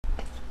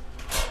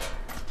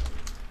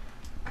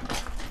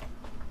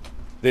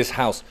This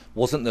house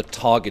wasn't the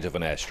target of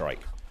an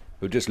airstrike.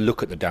 We'll just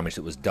look at the damage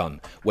that was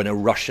done when a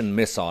Russian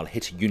missile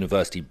hit a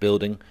university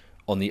building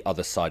on the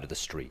other side of the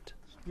street.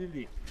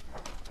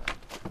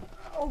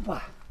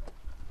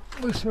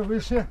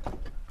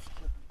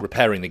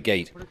 Repairing the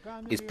gate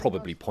is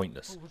probably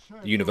pointless.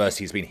 The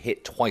university has been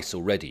hit twice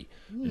already,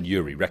 and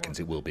Yuri reckons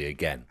it will be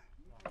again.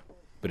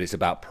 But it's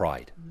about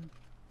pride.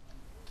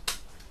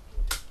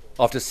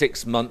 After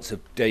 6 months of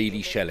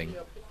daily shelling,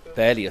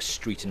 barely a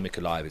street in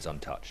Mykolaiv is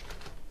untouched.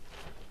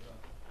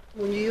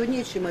 У нее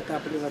нечем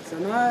отапливаться,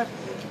 она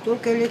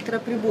только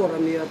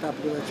электроприбором ее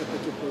отапливается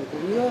потихоньку.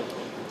 У нее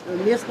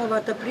местного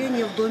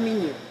отопления в доме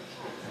нет.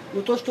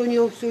 Но то, что у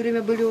нее все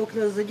время были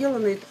окна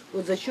заделаны,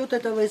 вот за счет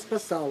этого и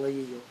спасало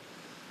ее.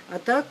 А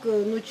так,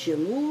 ну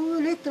чем? Ну,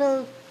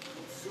 электро,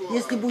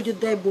 если будет,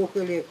 дай бог,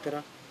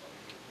 электро.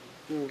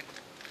 Вот.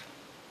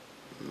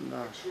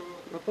 Да.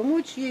 А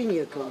помочь ей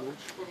некому.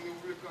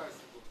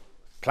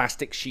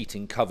 Plastic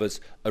sheeting covers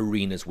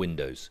arena's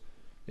windows.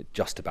 It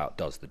just about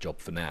does the job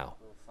for now.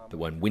 But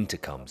when winter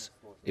comes,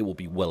 it will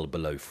be well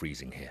below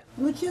freezing here.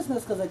 Irina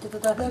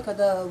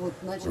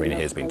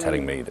here has been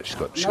telling me that she's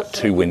got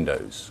 2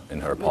 windows in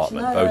her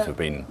apartment. Both have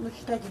been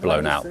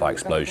blown out by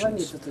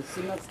explosions.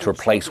 To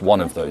replace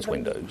one of those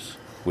windows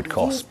would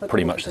cost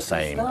pretty much the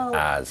same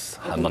as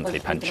her monthly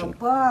pension.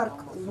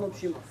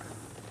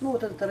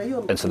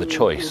 And so the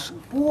choice,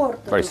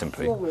 very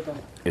simply,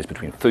 is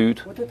between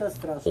food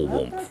or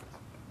warmth.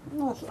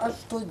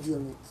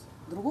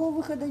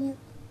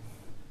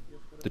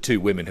 The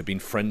 2 women have been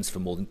friends for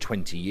more than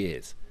 20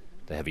 years.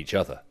 They have each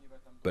other,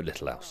 but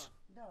little else.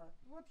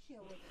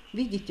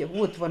 An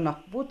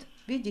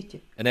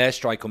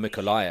airstrike on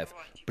Mykolaiv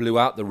blew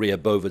out the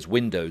Ryabova's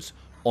windows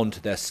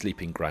onto their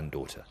sleeping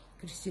granddaughter.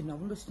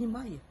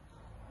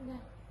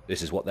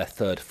 This is what their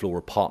 3rd-floor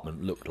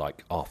apartment looked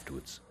like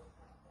afterwards.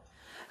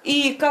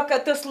 И как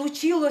это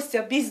случилось,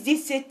 без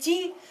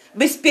 10,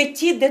 без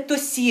 5, где-то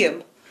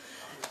 7.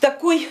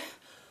 Такой,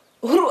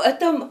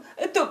 это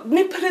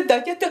не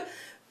передать, это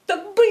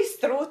так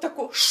быстро, вот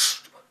такой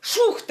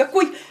шух,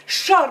 такой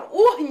шар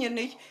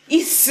огненный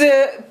и с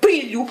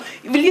пылью.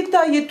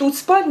 Влетает тут в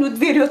спальню,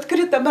 дверь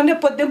открыта, меня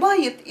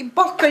поднимает и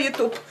бахкает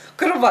об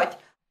кровать.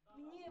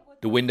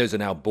 The windows are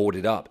now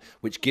boarded up,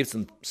 which gives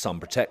them some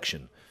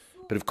protection.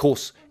 But of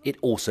course, it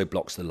also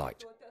blocks the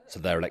light. So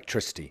their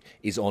electricity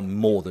is on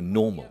more than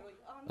normal,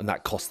 and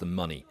that costs them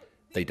money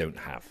they don't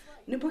have.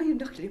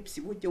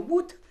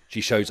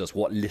 She shows us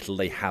what little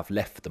they have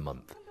left for the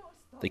month.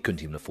 They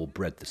couldn't even afford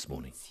bread this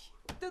morning.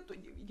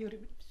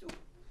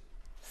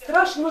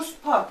 Страшно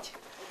спать.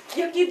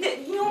 Як іде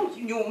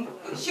днем,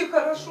 ще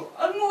хорошо,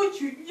 а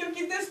ночью,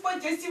 як іде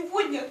спать, а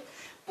сегодня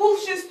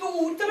 5:30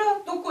 утра,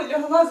 только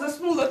лягла,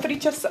 заснула 3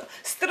 часа.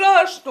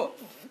 Страшно.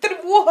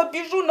 Тревога,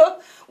 бежу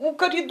в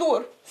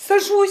коридор.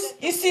 Сажусь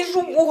и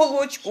сижу в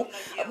уголочку.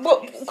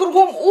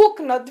 Кругом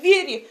окна,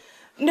 двери,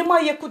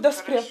 немає куда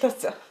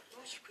спрятаться.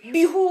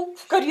 Бегу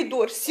в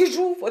коридор,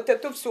 сижу, вот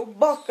это все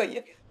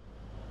бахкает.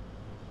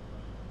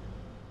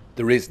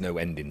 There is no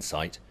end in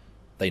sight.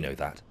 They know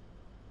that.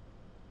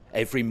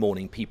 Every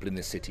morning, people in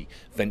the city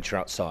venture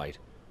outside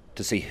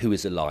to see who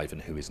is alive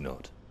and who is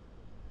not.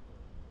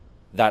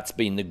 That's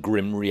been the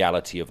grim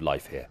reality of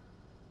life here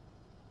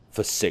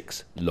for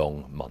 6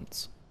 long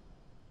months.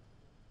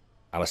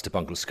 Alistair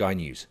Bunkle, Sky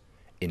News,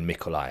 in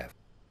Mykolaiv.